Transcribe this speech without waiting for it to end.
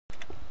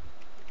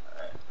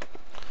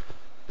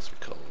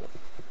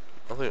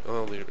don't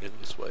think any of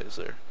this way is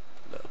there.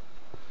 No.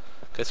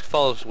 Guys,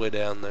 follow us way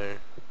down there.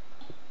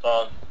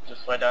 Fall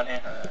this way down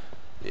here.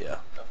 Yeah.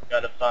 So we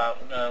gotta find.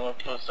 We're gonna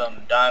look for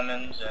some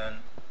diamonds and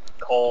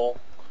coal,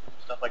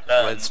 stuff like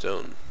that.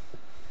 Redstone.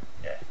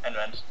 Yeah, and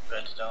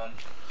redstone.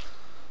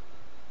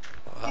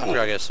 Oh, I forgot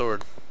I got a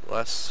sword. Well,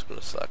 that's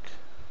gonna suck.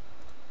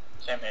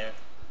 Same here.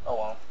 Oh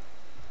well.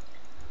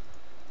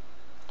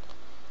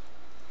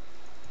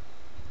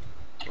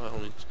 I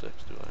don't need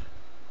sticks, do I?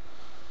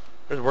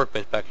 There's a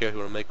workbench back here if you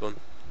want to make one.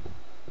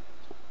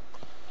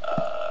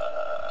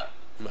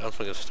 I don't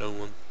think a stone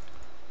one.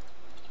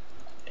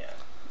 Yeah.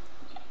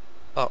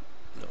 Oh,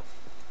 no.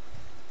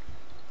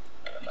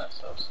 I got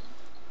myself some.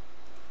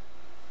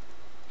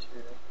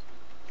 Two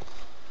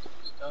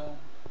stone.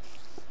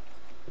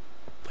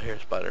 Here,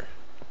 spider.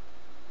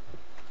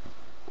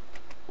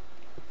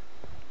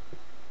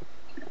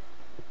 Let's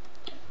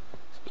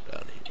go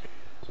down here.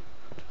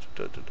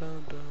 Dun, dun,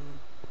 dun, dun.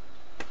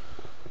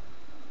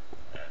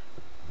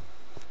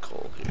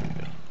 Coal, here we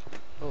go.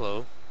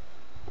 Hello.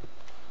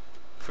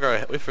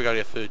 We forgot to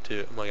get food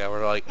too. Oh my god,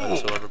 we're like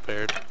so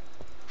unprepared.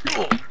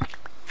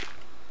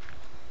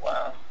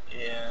 Wow.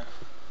 Yeah.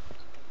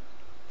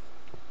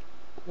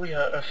 We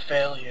are a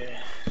failure.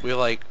 We have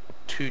like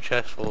 2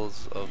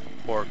 chestfuls of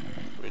pork.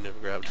 We never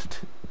grabbed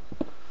it.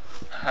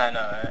 I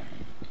know,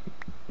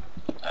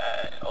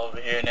 right? Over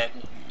here,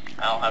 Nathan.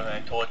 I don't have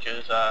any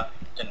torches.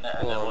 Didn't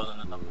have. There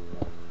wasn't enough.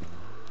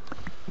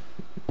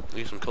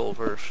 Use some coal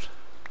first.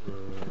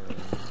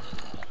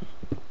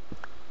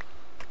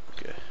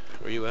 Okay,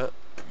 where you at?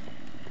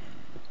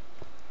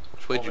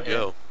 Which way did you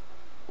go?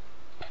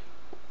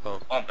 Oh.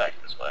 I'm back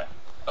this way.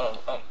 Oh,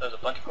 there's a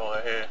bunch of coal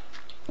right here.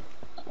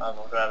 Might as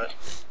well grab it.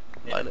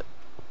 Find it.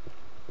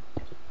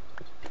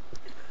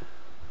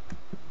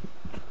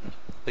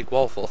 Big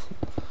waffle.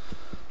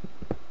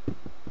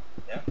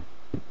 Yeah.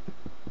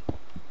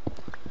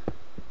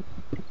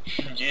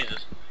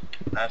 Jesus.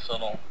 Nice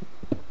little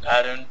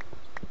pattern.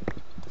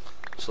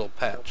 This little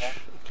patch.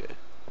 Okay.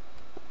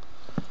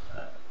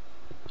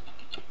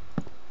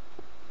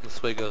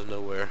 This way goes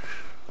nowhere.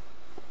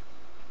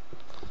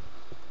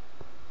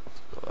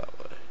 Let's go that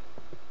way.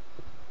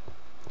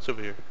 It's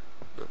over here.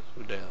 No, let's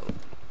go down.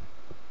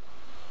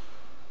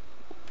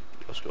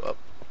 Let's go up.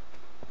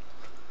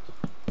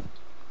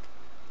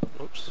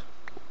 Oops.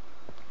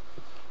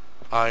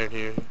 Iron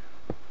here.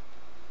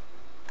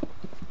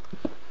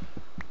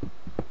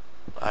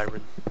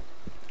 Iron,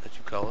 as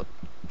you call it.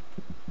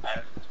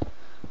 Iron.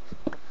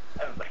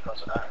 Everybody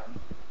calls it iron.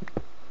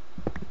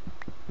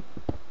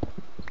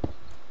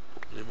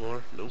 Any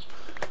more? Nope.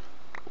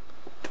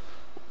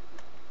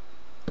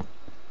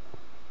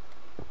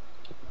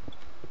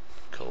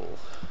 Coal.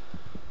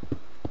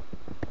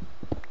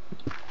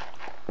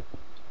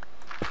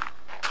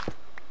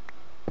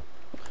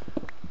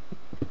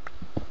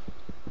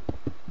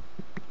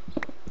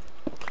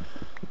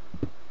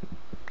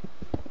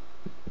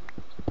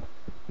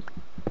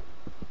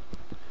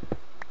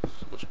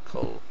 So much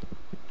coal.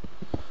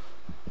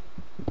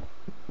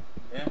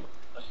 Yeah.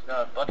 Let's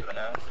got a bunch of it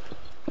now.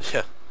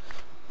 Yeah.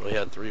 We only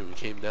had 3 when we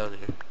came down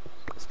here.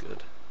 That's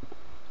good.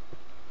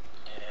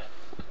 Yeah.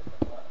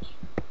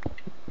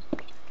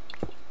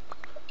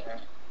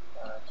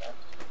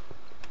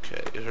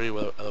 Okay, is there any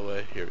other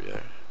way? Here we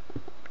are.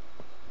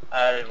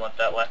 I didn't want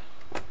that way.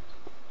 Oh,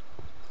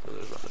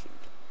 there's nothing.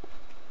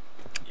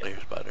 Yep.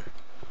 Here's spider.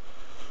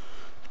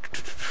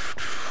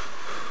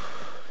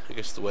 I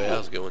guess the way I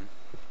was going.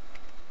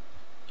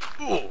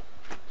 Well,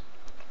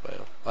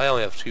 I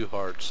only have 2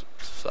 hearts.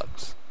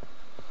 Sucks.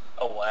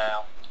 Oh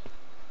wow.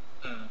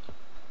 Hmm.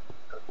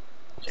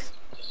 Check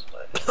this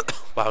way.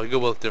 Wow, we go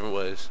both different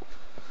ways.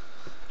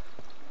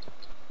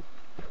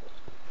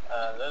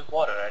 There's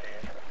water right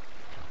here.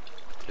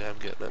 Yeah, I'm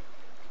getting it.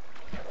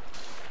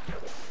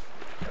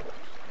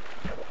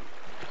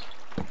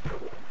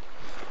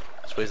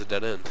 This way's a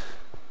dead end.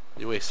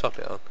 You way suck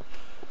down.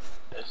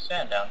 There's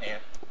sand down here.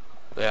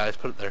 Yeah, I just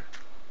put it there.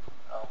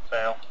 Oh,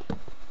 fail.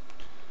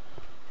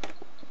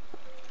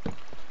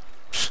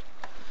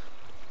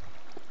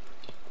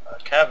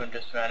 Cabin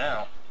just ran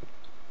out.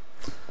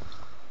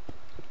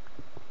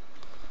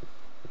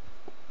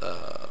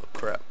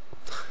 Crap.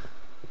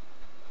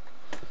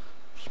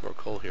 There's more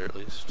coal here at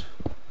least.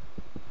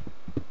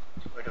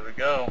 Where do we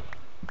go?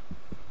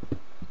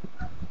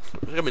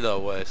 There's gotta be another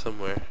way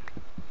somewhere.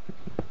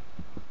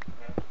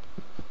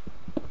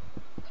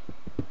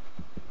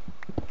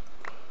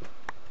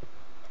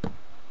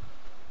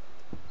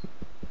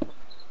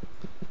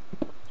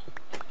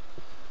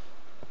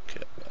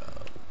 Okay,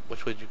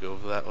 which way did you go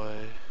over that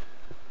way?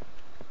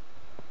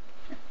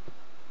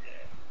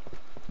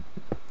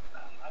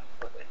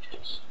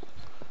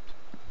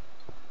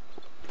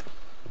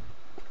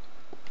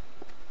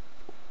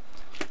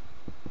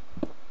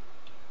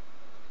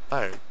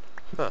 Iron.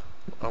 Huh. I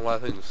don't know why I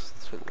think it's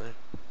sitting there.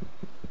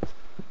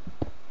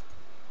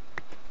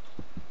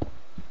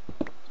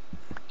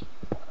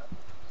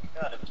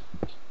 Got it.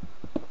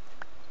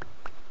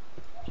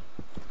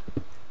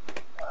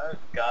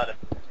 I've got it.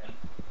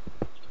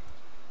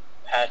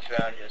 Patch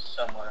around here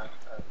somewhere.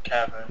 A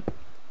cavern.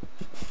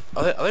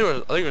 I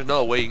think there's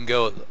no way you can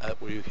go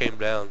at where you came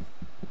down.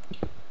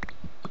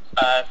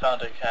 I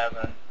found a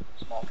cavern,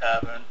 small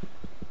cavern.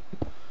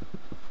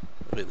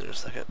 I'll be in there in a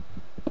second.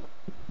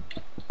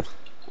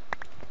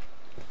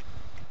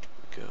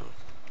 Go.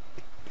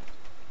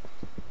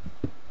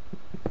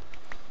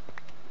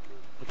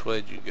 Which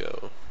way did you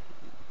go?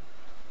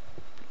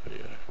 There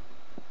you are.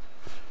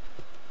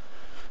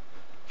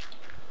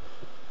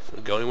 Did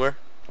it go anywhere?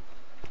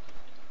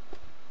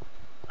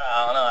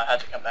 I don't know, I had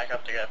to come back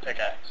up to get a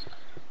pickaxe.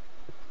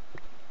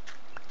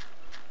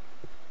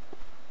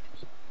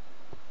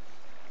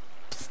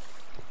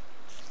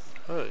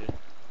 Oh,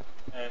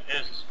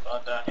 Here's a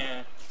spot down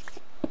here.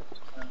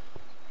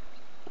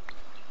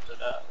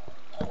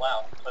 Oh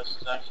wow, the place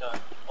is actually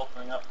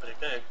opening up pretty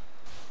big.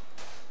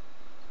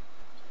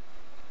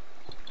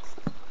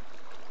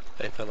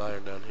 I found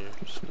iron down here.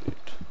 Sweet.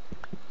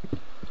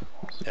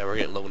 Yeah, we're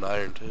getting low on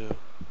iron too.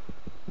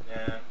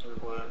 Yeah,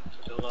 we were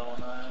still low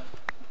on iron.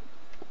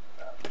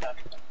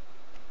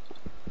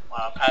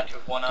 Wow, patch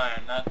with 1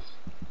 iron, that's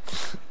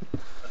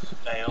a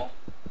fail.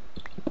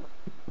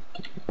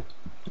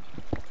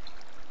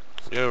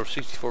 Yeah, we're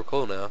 64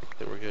 coal now. I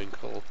think we're getting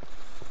coal.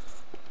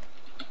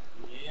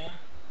 Yeah.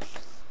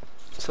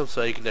 Some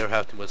say you can never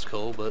have too much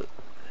coal, but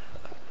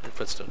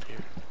if it's done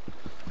here.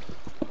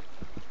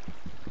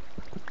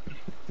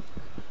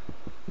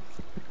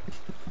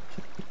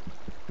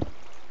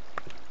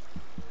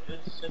 It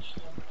is such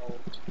an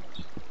old.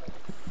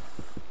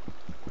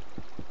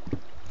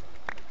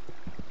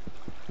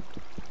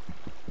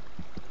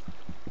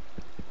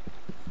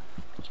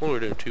 Well, we're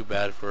doing too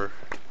bad for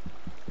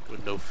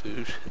with no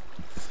food.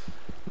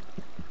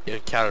 You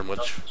haven't counted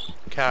much.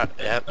 You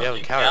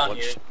haven't counted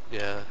much.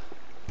 Yeah.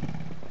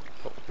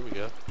 Oh, here we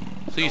go.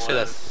 So you say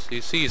that.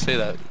 You say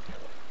that.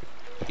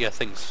 Yeah,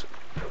 things.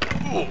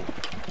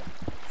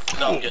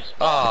 Don't just.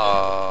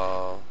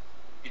 Oh.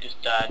 You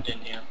just died,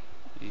 didn't you?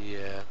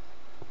 Yeah.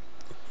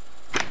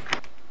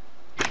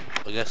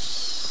 I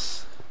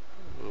guess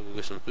we'll go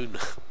get some food now.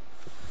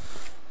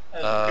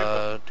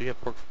 Do you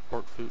have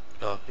pork food?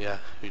 Oh yeah,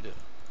 we do.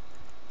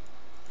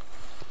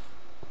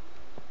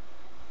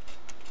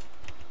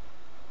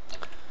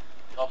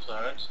 Off the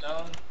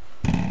redstone?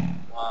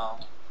 Wow.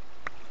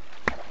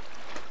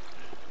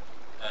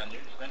 And you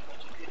just went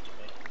what you did to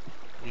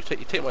me.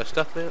 You take my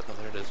stuff, man? Oh,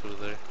 there it is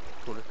over there.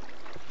 Corner.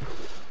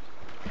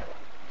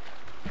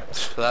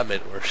 That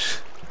made it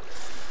worse.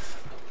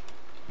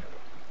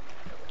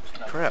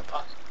 No, Crap.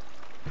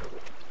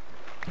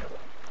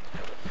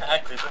 Hi,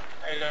 Creeper.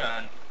 How you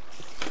doing?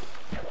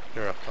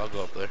 Here, I'll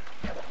go up there.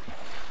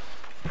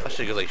 I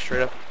should go like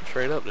straight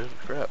up, dude.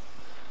 Crap.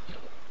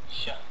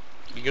 Sure.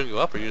 You gonna go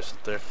up or you just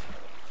sit there?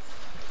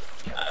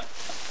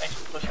 Thanks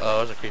for pushing. Oh,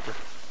 there's a creeper.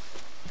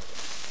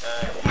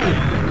 Yeah,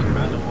 that's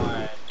kind of why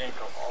I didn't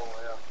go all the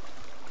way up.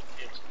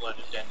 He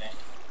exploded, didn't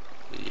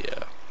he?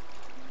 Yeah.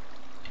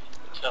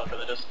 So,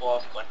 because I just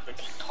lost like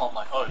freaking all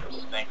my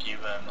hearts. Thank you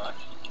very much.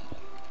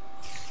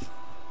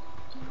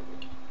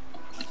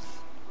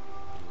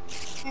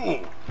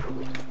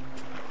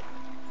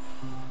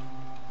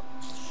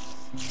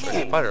 There's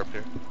a spider up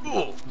here.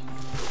 Oh,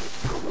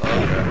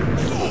 crap.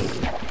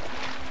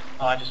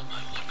 Oh, I just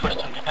pushed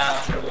him down.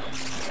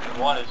 The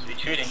water's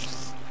retreating.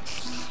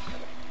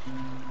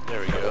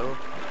 There we go.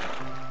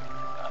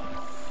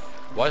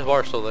 Why is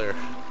water still there?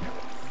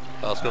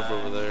 Oh, let's go for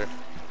over there.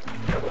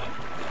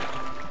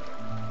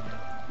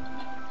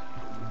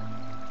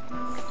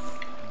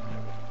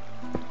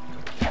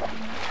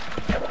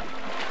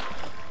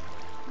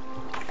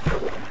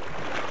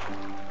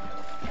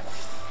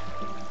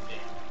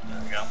 There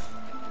we go.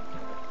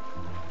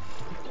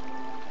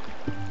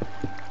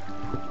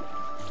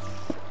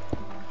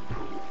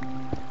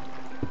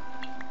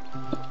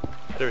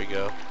 There we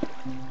go.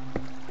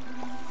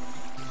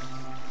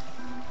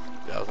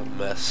 That was a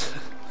mess.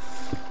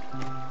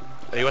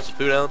 Hey, you want some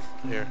food, Alan?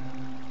 Here.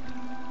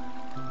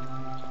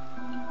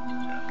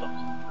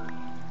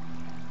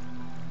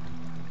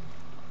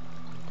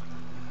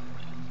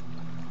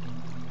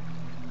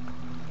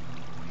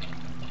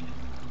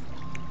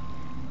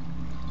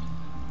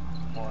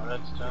 More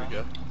redstone. There we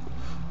go.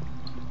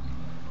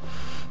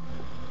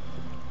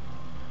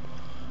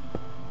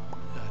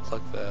 Yeah, it's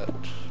like that.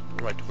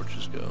 Where my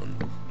torches going?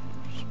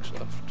 Six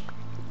left.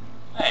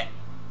 Hey!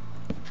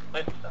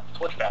 Wait,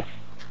 torch back.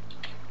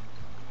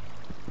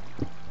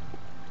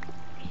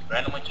 Just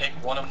randomly take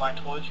one of my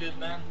torches,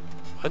 man?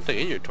 I didn't take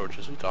any of your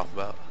torches. What are you talking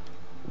about?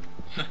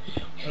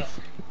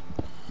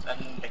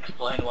 And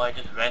explain why I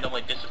just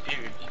randomly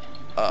disappeared.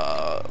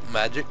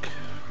 Magic?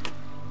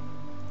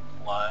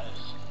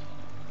 Lies.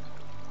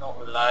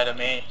 Don't lie to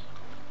me.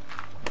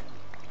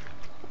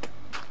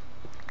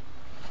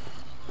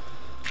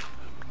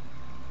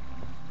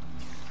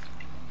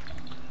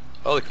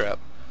 Holy crap.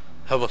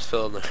 I almost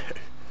fell in there.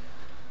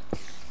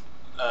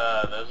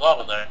 There's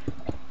lava there.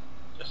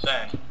 Just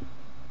saying.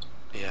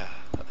 Yeah.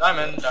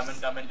 Diamond, Nice.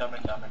 diamond.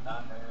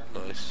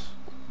 Nice.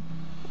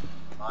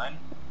 Mine?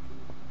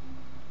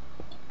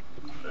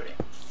 3.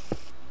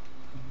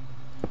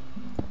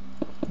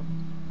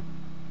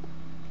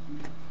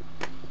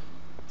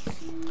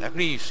 How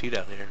can you see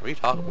down here? What are you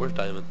talking? Where's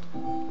Diamond?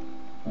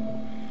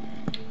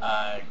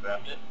 I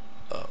grabbed it.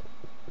 Oh.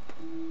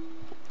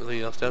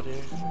 Anything else down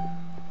here?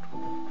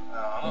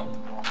 I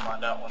don't know. We'll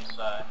find out once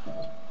I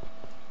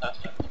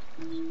test it.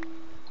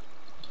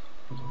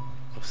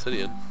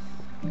 Obsidian.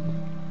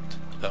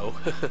 No.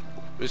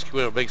 We just keep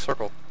in a big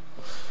circle.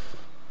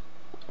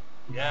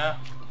 Yeah.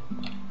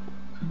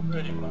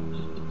 Pretty much.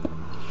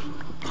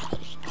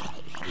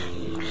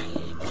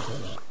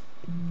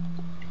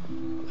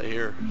 I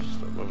hear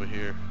something over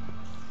here.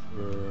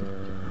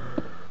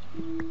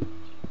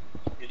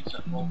 Get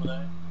something over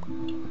there. I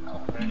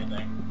don't hear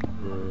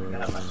anything. I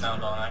have my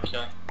sound on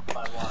actually.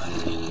 By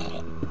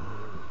one.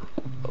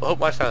 I hope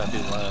my sound is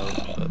too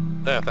loud, but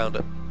there, I found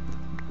it.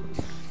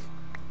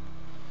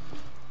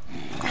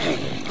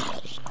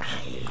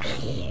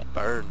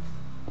 Burn.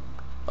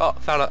 Oh,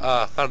 found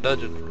a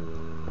dungeon.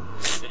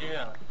 Did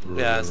you?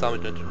 Yeah, it's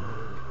zombie dungeon.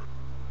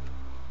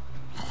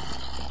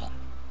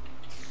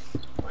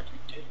 Where'd you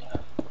do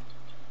that?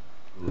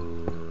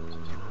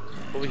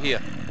 Over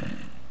here.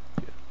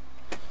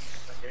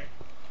 Okay.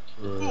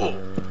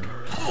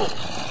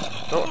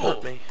 Don't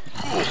hurt me.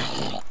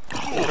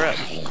 Crap.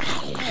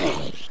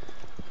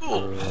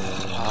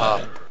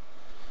 Ah.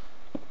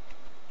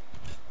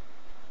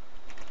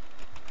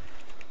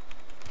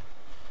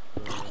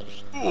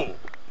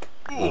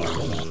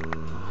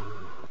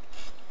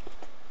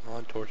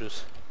 On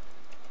torches.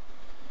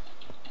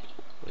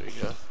 There we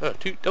go. Oh,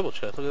 two double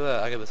chests. Look at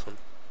that. I got this one.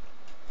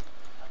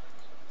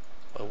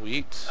 A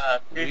wheat.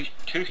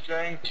 Two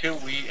string, 2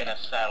 wheat, and a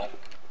saddle.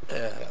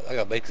 Yeah, I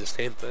gotta make the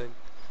same thing.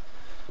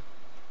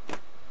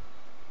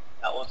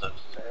 That was a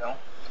fail.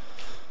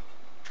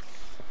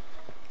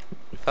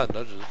 We found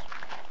dungeons.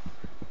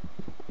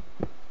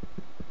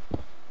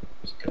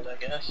 It's good, I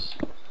guess.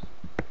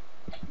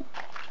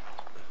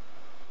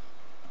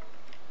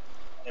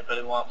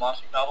 Anybody want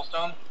mossy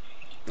cobblestone?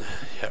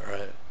 Yeah,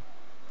 right.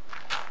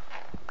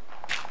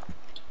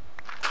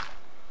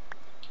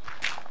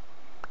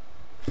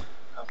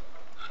 Oh,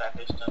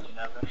 fat-faced dungeon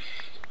ever.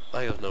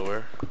 I goes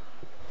nowhere.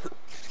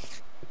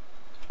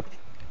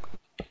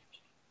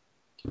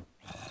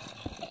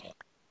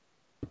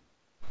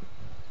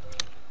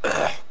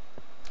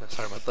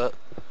 Sorry about that.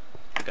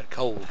 I got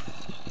cold.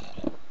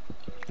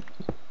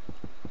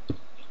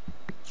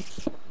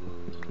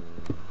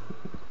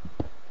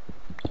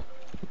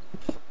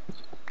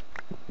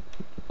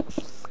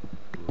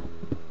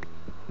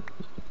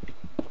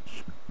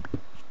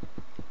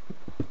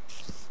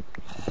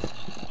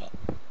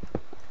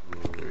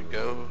 There we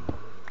go.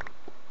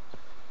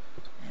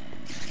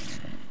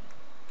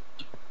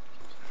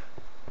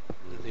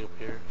 Anything up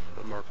here?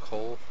 More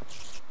coal?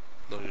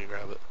 No, you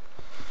grab it.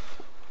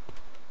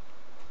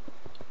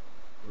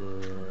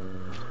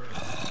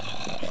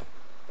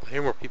 I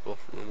hear more people.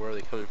 Where are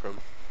they coming from?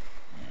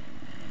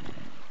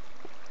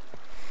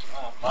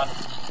 Oh, fun.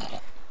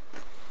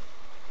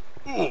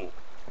 Ooh.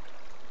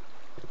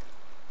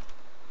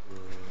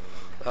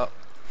 Oh,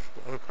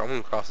 I'm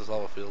gonna cross this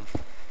lava field.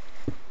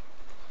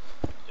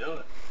 Do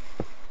it.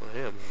 I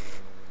am.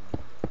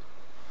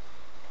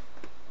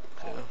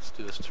 Okay, let's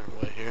do this turn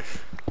way here.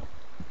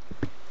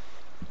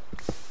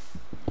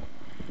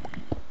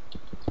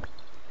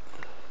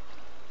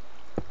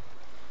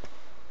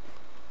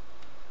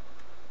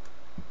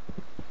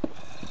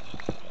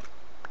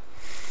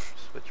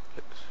 Switch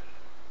picks.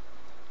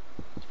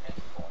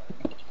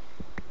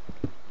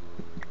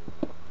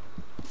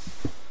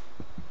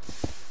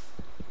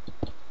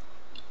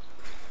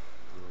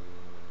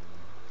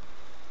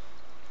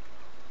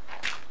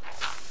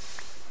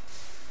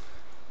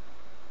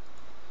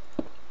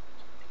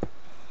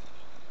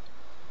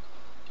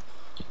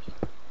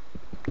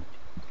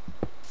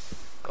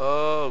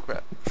 Oh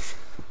crap.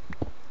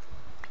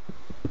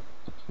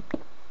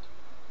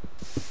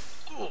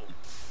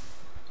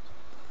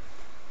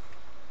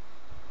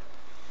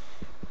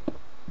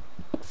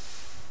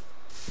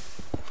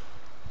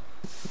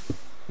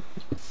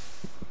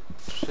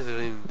 Is there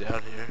anything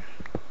down here?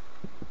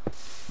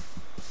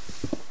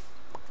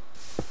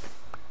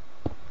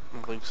 I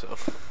don't think so.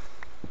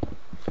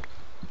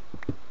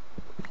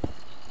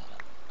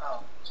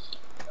 Oh, is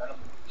that a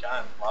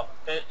giant lava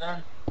pit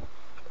then?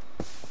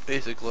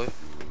 Basically. I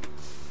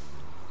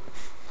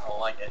don't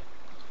like it.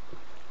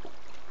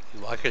 You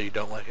like it or you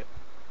don't like it?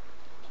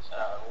 So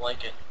I don't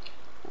like it.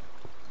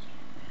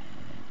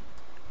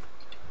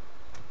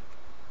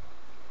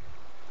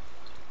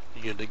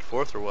 You gonna dig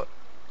forth or what?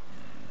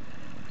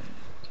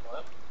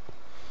 What?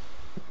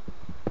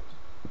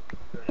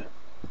 Good.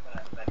 I'm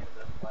gonna venture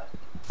this way.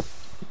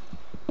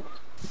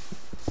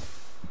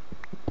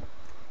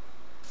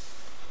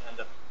 End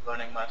up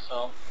burning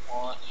myself.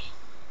 Watch.